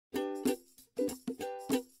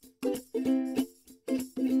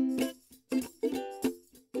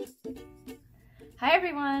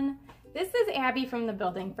everyone, this is Abby from the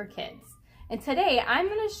Building for Kids, and today I'm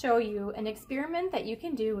going to show you an experiment that you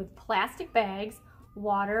can do with plastic bags,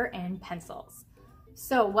 water, and pencils.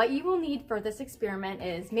 So what you will need for this experiment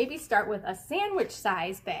is maybe start with a sandwich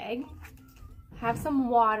size bag, have some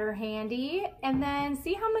water handy, and then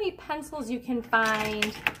see how many pencils you can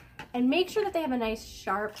find and make sure that they have a nice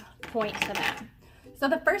sharp point to them. So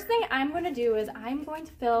the first thing I'm going to do is I'm going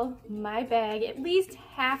to fill my bag at least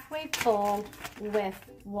halfway full with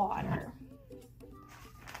water.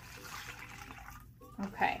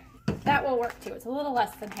 Okay, that will work too. It's a little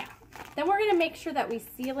less than half. Then we're going to make sure that we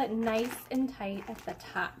seal it nice and tight at the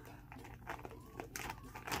top.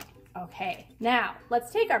 Okay, now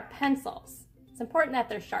let's take our pencils. It's important that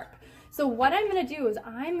they're sharp. So what I'm going to do is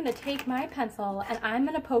I'm going to take my pencil and I'm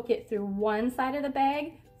going to poke it through one side of the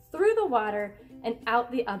bag, through the water, and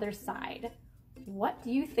out the other side. What do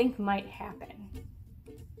you think might happen?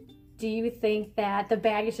 Do you think that the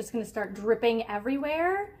bag is just going to start dripping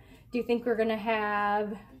everywhere? Do you think we're going to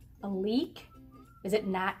have a leak? Is it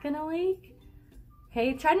not going to leak?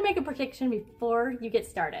 Okay, try to make a prediction before you get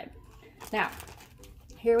started. Now,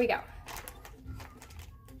 here we go.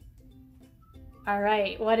 All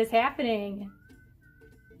right, what is happening?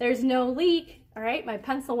 There's no leak. All right, my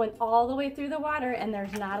pencil went all the way through the water and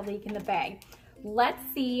there's not a leak in the bag. Let's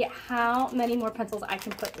see how many more pencils I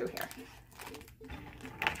can put through here.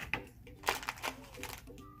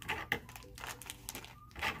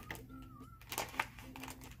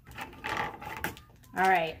 All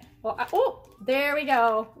right, well, oh, there we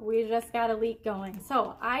go. We just got a leak going.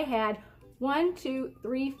 So I had 1, 2,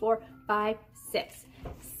 3, 4, 5, 6.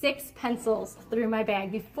 6 pencils through my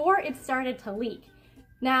bag before it started to leak.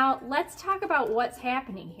 Now, let's talk about what's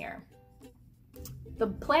happening here. The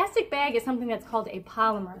plastic bag is something that's called a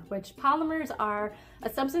polymer, which polymers are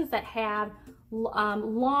a substance that have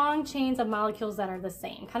long chains of molecules that are the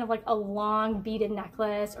same, kind of like a long beaded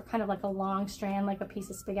necklace or kind of like a long strand, like a piece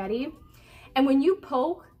of spaghetti. And when you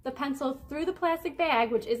poke the pencil through the plastic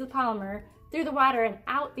bag, which is a polymer, through the water and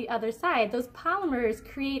out the other side, those polymers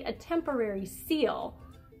create a temporary seal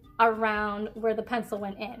around where the pencil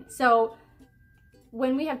went in. So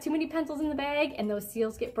when we have too many pencils in the bag and those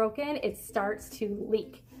seals get broken, it starts to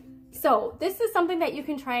leak. So this is something that you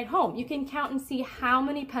can try at home. You can count and see how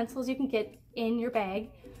many pencils you can get in your bag.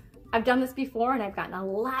 I've done this before and I've gotten a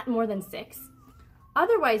lot more than 6.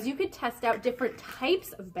 Otherwise, you could test out different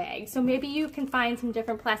types of bags. So maybe you can find some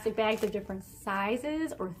different plastic bags of different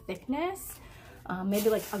sizes or thickness. Maybe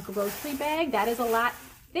like a grocery bag that is a lot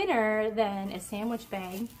thinner than a sandwich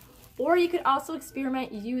bag. Or you could also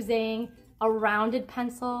experiment using a rounded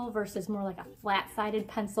pencil versus more like a flat-sided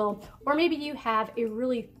pencil, or maybe you have a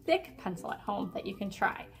really thick pencil at home that you can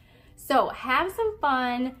try. So have some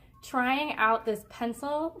fun trying out this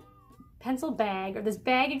pencil bag or this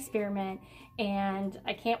bag experiment, and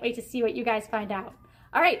I can't wait to see what you guys find out.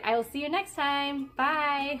 All right, I will see you next time.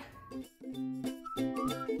 Bye.